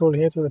to the people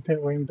here to the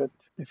pet room, but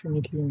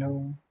definitely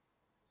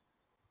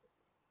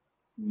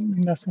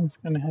nothing's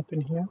gonna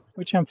happen here,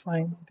 which I'm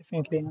fine,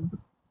 definitely am.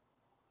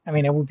 I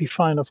mean, I would be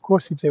fine, of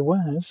course, if there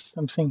was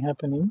something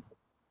happening.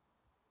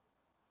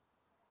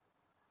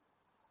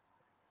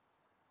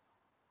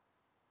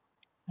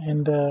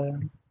 And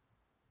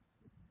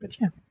but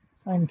yeah,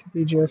 fine to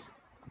be just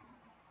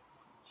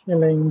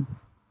chilling,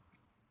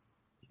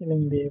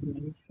 chilling the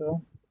evening.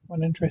 So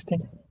one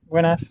interesting,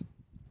 buenas,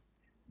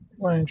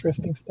 one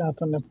interesting start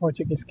on the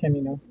Portuguese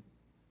Camino.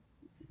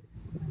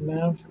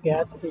 Mouse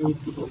got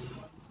the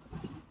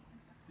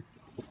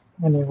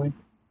anyway.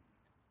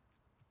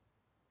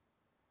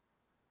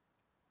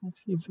 Let's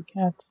see if the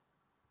cat.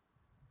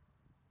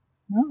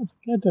 No,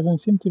 the cat doesn't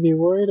seem to be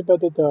worried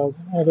about the dog.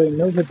 Either he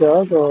knows the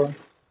dog or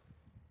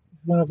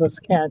it's one of those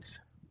cats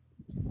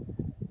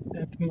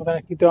that more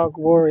likely dog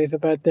worry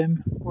about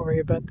them,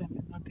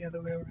 and not the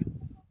other way around.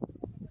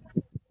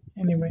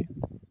 Anyway,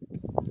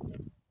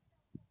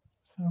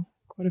 so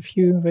quite a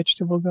few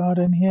vegetable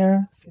garden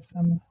here. See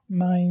some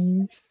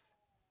maize.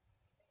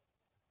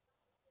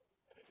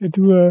 They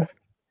do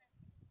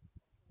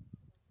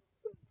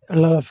a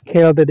lot of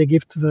kale that they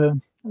give to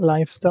the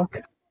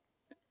livestock.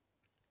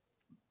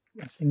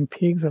 I think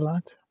pigs a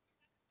lot.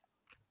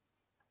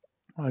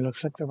 Oh, it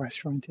looks like the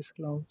restaurant is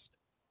closed.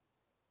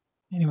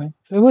 Anyway,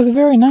 so it was a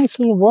very nice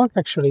little walk,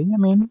 actually. I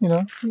mean,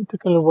 it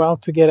took a little while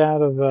to get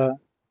out of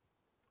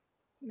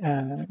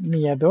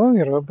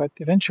Miadoiro, but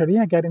eventually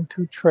I got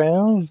into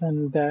trails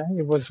and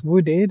it was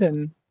wooded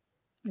and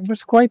it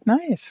was quite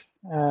nice.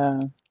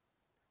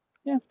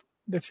 Yeah,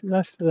 the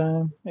last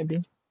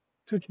maybe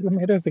 2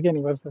 kilometers. Again,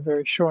 it was a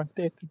very short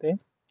day today.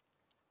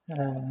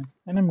 And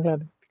I'm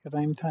glad because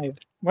I'm tired.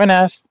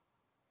 Buenas!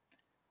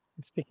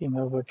 Speaking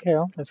of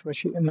kale, that's what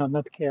no,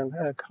 not kale,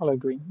 collard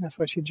green. That's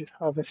what she just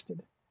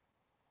harvested.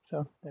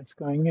 So that's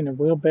going in a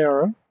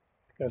wheelbarrow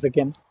because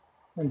again,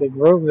 when they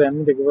grow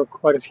them, they grow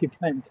quite a few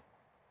plants.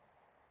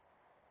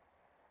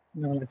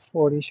 Like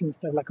 40, she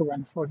must have like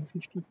around 40,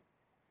 50.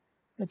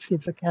 Let's see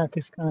if the cat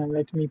is gonna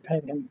let me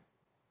pet him.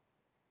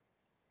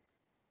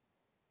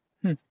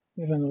 Hmm.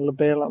 He's in a little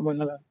bale of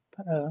another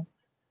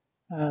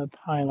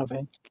pile of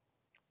it.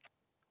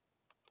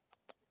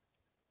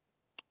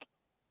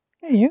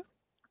 Hey, you.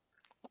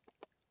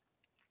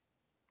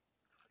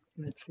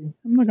 Let's see.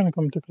 I'm not gonna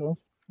come too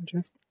close.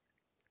 Just.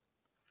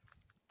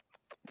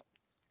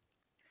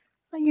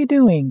 How you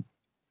doing?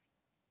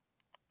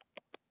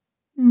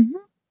 Mm-hmm.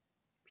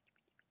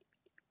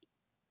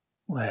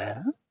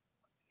 Well.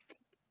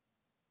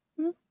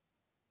 Hmm,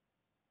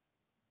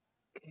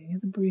 okay.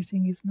 The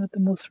breathing is not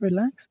the most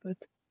relaxed, but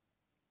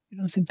you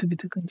don't seem to be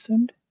too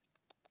concerned.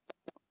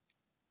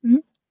 Hmm?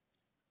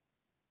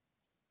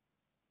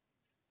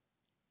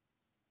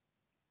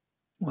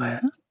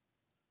 Well.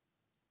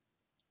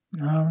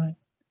 All right.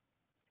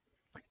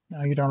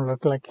 No, you don't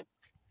look like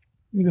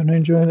you're gonna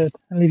enjoy that.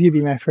 I'll leave you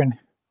be, my friend.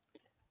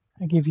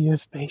 I give you a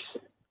space.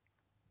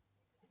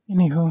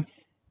 Anywho,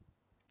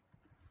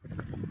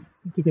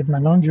 need to get my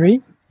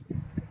laundry.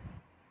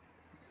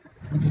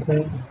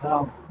 Okay,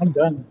 wow, I'm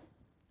done.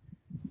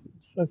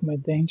 Fuck my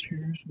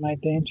dentures, my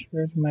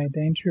dentures, my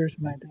dentures,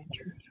 my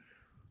dentures.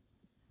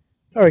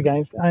 Sorry,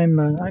 guys,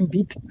 I'm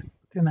beat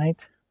tonight,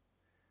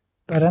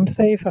 but I'm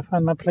safe. I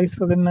found my place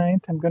for the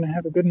night. I'm gonna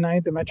have a good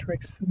night. The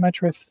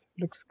mattress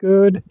looks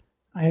good.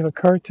 I have a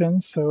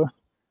curtain, so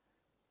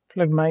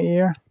plug my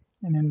ear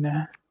and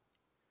then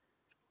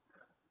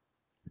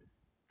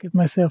get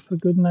myself a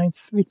good night's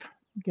sleep.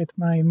 Get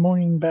my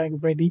morning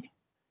bag ready,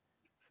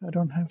 so I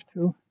don't have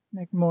to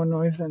make more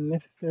noise than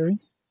necessary.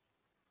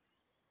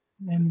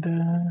 And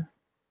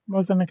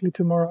most likely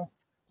tomorrow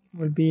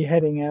we'll be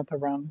heading out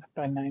around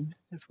by 9.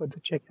 That's what the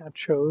checkout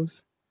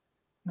shows,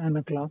 9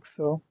 o'clock.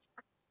 So,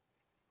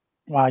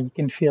 wow, you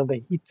can feel the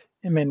heat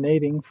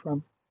emanating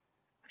from,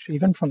 actually,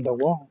 even from the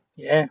wall.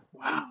 Yeah,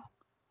 wow.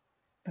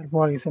 That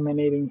wall is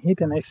emanating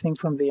heat, and I think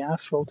from the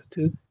asphalt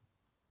too.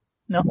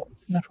 No,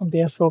 not from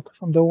the asphalt,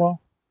 from the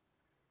wall.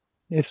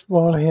 This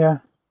wall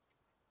here,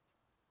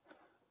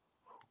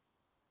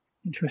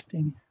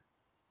 interesting.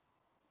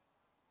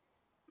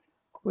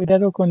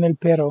 Cuidado con el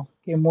perro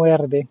que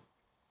muerde.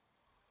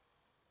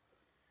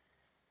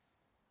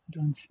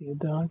 Don't see a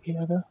dog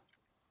here though.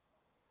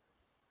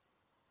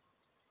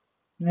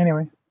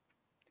 Anyway,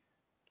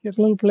 cute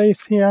little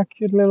place here,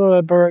 cute little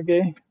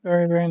albergue.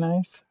 Very, very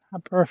nice. How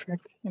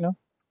perfect,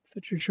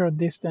 such a short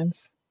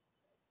distance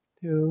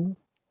to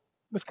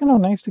was kind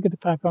of nice to get the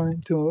pack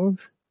on to move,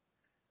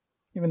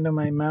 even though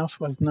my mouth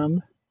was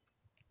numb.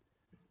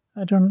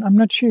 I'm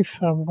not sure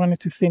if I wanted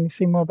to say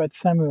anything more about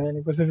Samuel.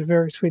 He was a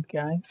very sweet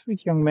guy,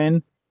 sweet young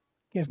man.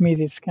 Gave me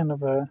this kind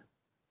of a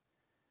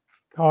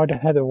card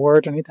that had a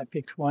word on it. I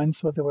picked one,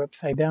 so they were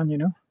upside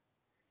down.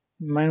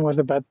 Mine was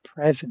about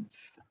presence,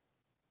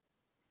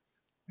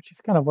 which is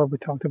kind of what we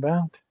talked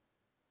about.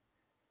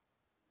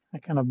 I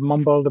kind of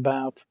mumbled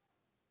about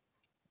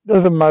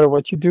doesn't matter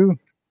what you do,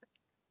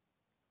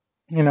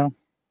 you know,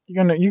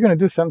 you're gonna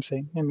do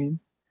something. I mean,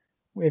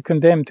 we're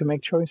condemned to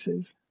make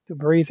choices, to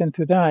breathe and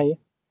to die.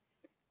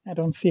 I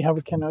don't see how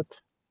we cannot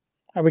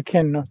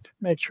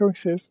make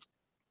choices,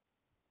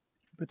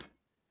 but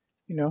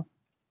you know,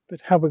 but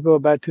how we go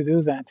about to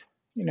do that,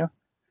 you know,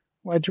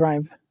 what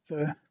drive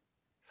the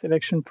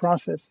selection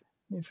process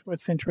is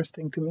what's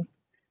interesting to me,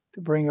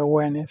 to bring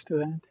awareness to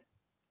that.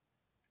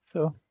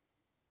 So,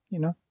 you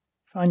know,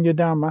 find your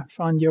dharma,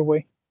 find your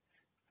way,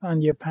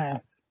 find your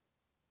path,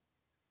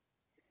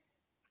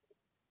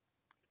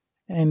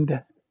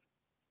 and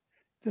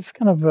there's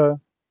kind of a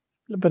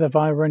little bit of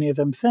irony as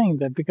I'm saying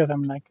that because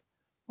I'm like,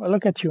 well,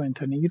 look at you,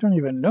 Anthony. You don't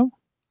even know,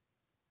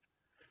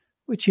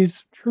 which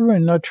is true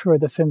and not true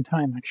at the same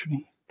time,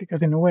 actually.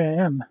 Because in a way,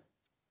 I am.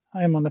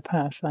 I am on the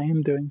path. I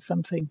am doing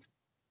something.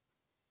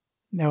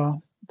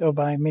 Now, though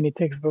by many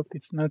textbooks,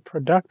 it's not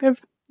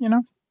productive,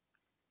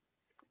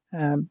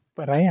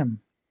 but I am.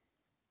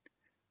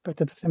 But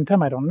at the same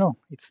time, I don't know.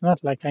 It's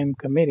not like I'm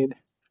committed.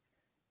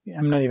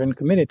 I'm not even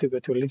committed to go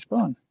to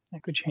Lisbon. I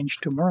could change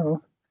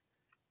tomorrow,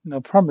 no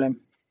problem.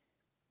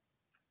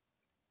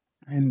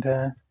 And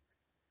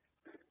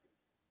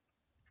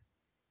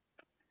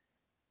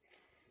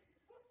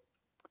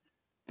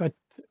but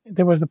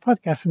there was a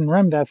podcast when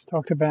Ramdas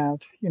talked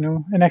about,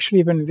 and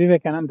actually even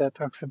Vivekananda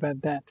talks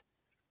about that.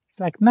 It's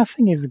like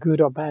nothing is good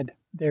or bad.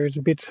 There's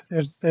a bit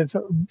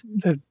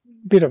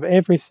of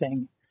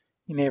everything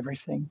in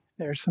everything.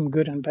 There's some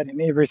good and bad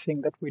in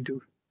everything that we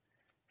do.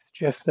 It's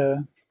just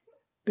the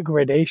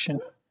gradation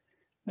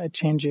that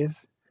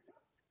changes.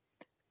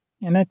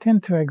 And I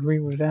tend to agree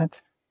with that.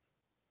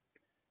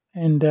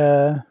 And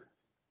and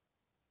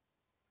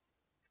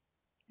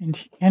you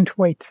can't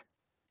wait,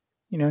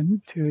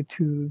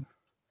 to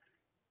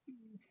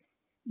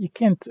you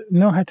can't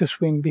know how to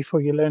swim before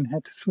you learn how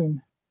to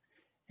swim.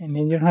 And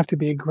then you don't have to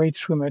be a great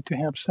swimmer to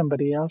help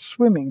somebody else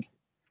swimming,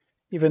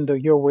 even though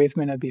your ways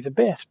may not be the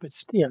best, but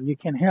still you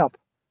can help.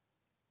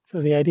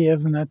 So the idea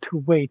is not to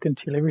wait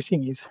until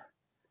everything is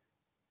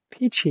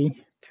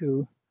peachy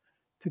to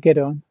get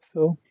on.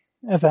 So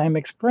as I'm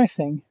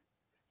expressing,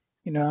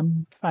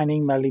 I'm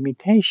finding my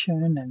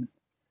limitation and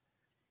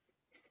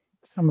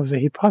some of the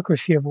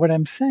hypocrisy of what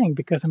I'm saying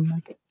because I'm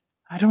like,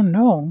 I don't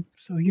know.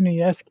 So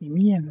you're asking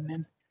me, and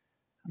then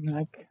I'm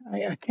like,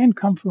 I can't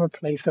come from a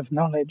place of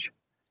knowledge,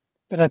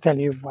 but I tell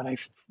you what I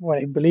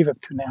believe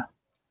up to now,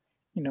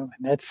 and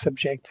that's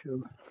subject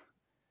to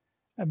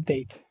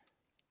update.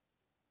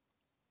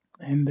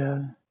 And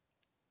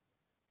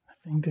I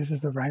think this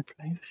is the right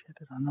place. Shit,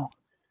 I don't know.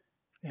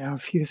 There are a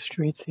few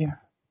streets here.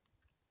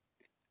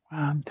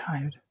 Wow, I'm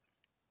tired.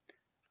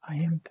 I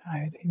am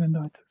tired, even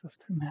though I took those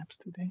 2 naps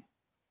today.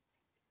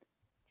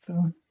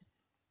 So,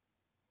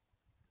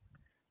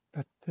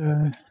 but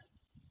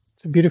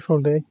it's a beautiful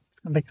day.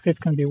 Like I say, it's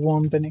going to be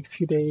warm the next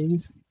few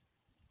days.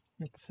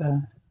 It's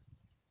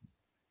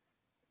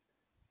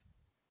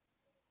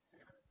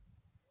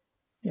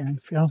yeah,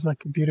 it feels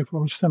like a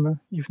beautiful summer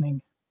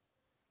evening.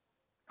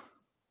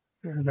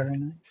 Very, very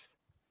nice.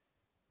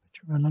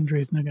 But your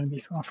laundry is not going to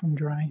be far from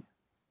dry.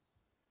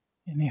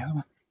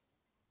 Anyhow,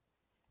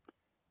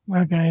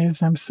 well,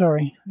 guys, I'm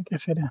sorry. Like I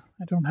said,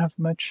 I don't have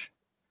much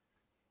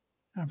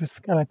of a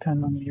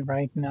skeleton on me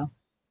right now.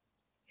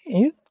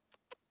 Hey,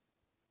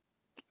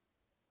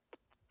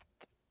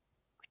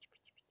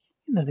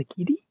 another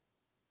kitty?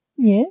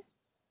 Yeah,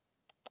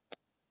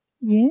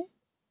 yeah,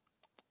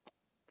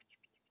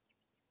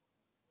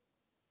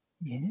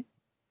 yeah.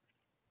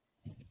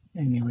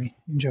 Anyway,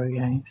 enjoy,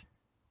 guys.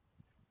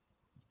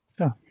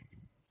 So,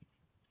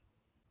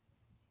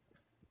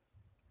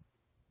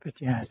 but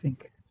yeah, I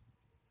think,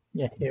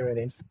 yeah, here it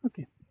is.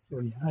 Okay. So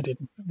yeah, I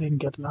didn't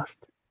get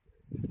lost.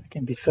 I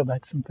can be so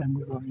bad sometimes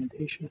with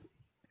orientation.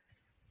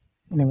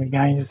 Anyway,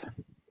 guys,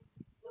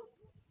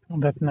 on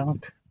that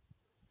note,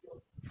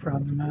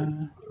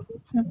 from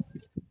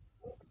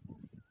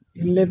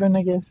 11,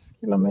 I guess,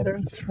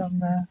 kilometers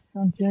from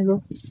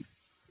Santiago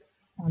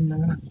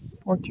on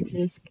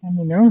Portuguese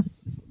Camino.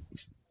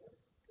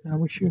 I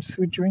wish you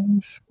sweet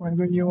dreams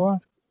wherever you are,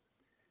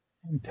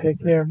 and take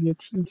care of your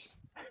teeth.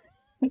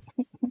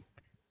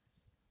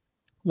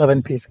 Love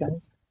and peace,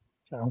 guys.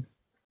 Ciao.